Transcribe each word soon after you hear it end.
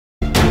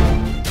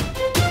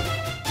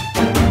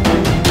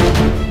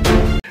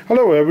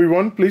Hello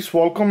everyone, please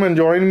welcome and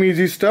join me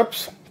Easy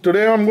Steps.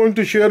 Today I'm going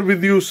to share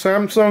with you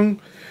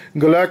Samsung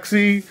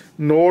Galaxy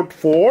Note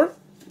 4.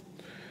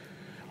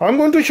 I'm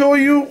going to show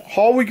you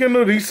how we can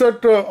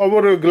reset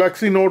our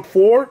Galaxy Note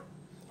 4.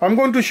 I'm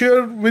going to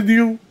share with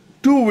you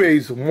two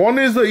ways. One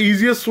is the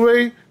easiest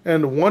way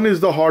and one is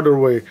the harder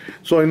way.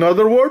 So in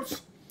other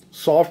words,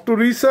 soft to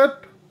reset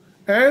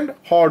and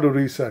hard to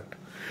reset.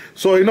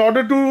 So in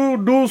order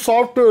to do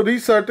soft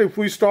reset, if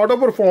we start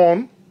our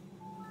phone,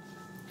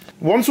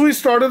 once we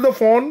started the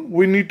phone,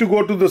 we need to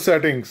go to the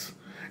settings.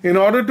 In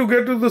order to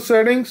get to the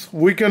settings,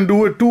 we can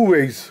do it two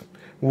ways.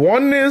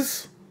 One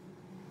is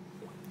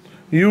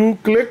you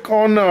click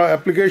on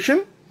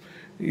application,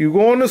 you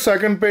go on the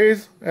second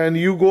page and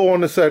you go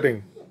on a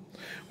setting.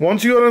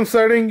 Once you are in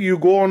setting, you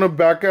go on a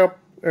backup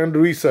and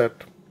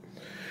reset.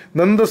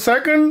 Then the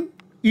second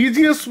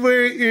easiest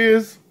way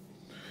is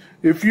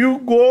if you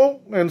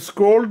go and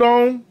scroll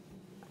down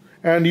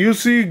and you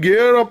see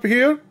gear up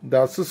here,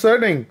 that's the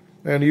setting.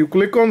 And you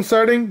click on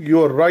setting,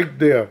 you are right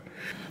there.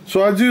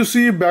 So as you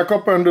see,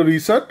 backup and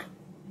reset.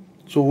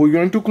 So we're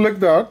going to click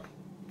that.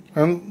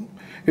 And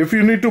if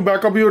you need to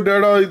back up your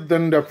data,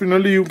 then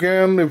definitely you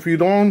can. If you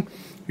don't,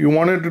 you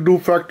wanted to do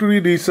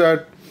factory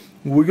reset,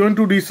 we're going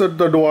to reset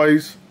the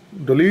device,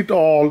 delete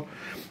all,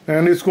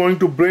 and it's going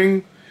to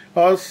bring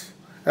us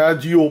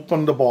as you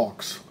open the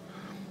box.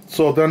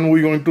 So then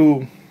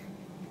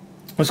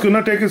it's going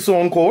to take its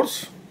own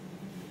course.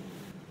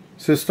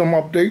 System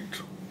update.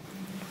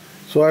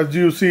 So as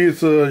you see, it's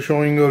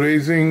showing a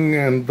raising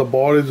and the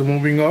bar is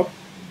moving up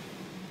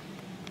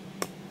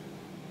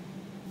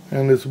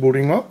and it's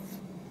booting up.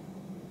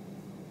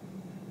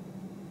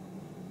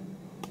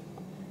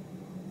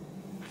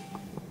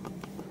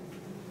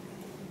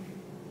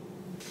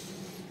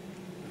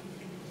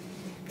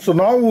 So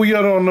now we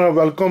are on a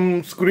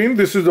welcome screen.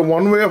 This is the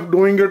one way of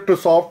doing it, a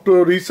soft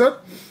reset.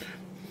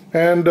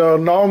 And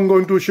now I'm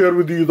going to share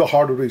with you the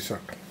hard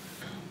reset.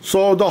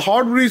 So the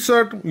hard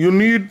reset, you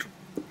need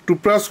to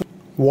press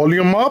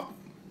volume up,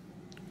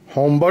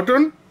 home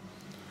button,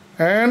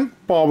 and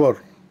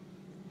power.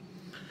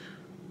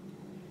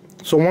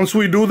 So once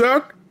we do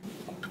that,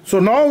 so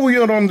now we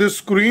are on this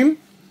screen.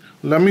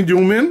 Let me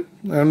zoom in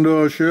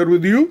and share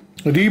with you.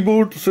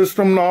 Reboot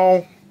system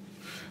now.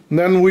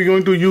 Then we're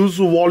going to use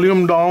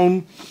volume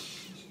down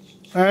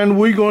and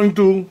we're going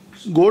to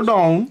go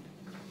down.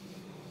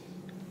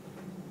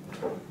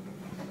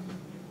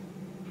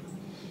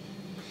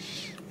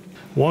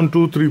 One,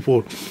 two, three,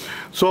 four.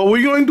 So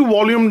we're going to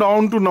volume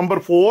down to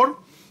number 4.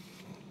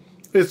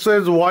 It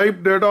says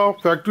wipe data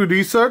factory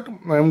reset.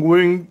 I'm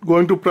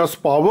going to press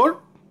power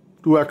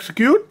to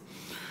execute.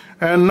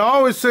 And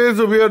now it says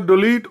we are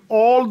delete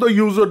all the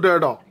user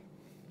data.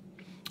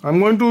 I'm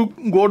going to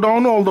go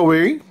down all the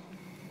way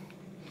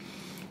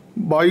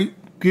by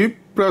keep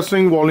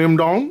pressing volume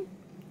down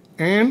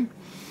and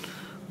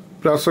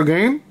press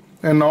again.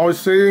 And now it's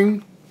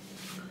saying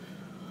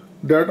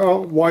data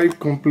wipe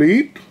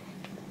complete.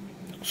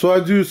 So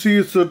as you see,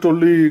 it's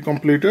totally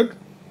completed.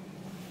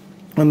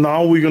 And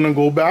now we're going to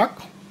go back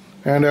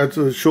and it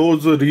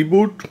shows the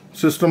reboot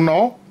system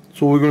now.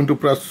 So we're going to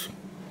press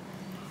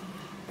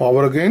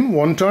power again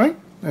one time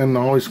and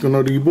now it's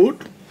going to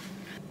reboot.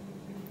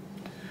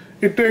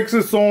 It takes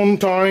its own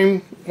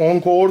time, own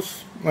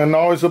course, and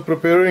now it's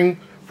preparing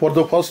for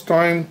the first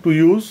time to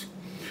use.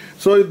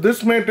 So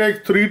this may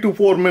take 3 to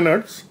 4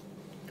 minutes.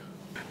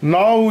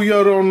 Now we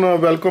are on a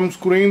welcome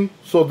screen.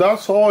 So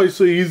that's how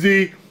it's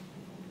easy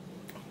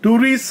to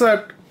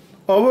reset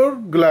our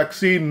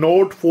Galaxy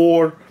Note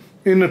 4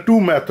 in two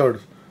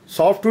methods,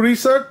 soft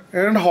reset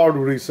and hard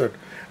reset.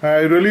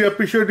 I really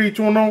appreciate each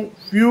one of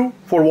you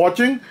for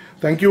watching.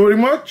 Thank you very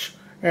much,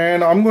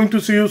 and I'm going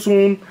to see you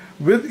soon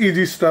with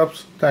easy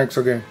steps. Thanks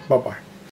again. Bye-bye.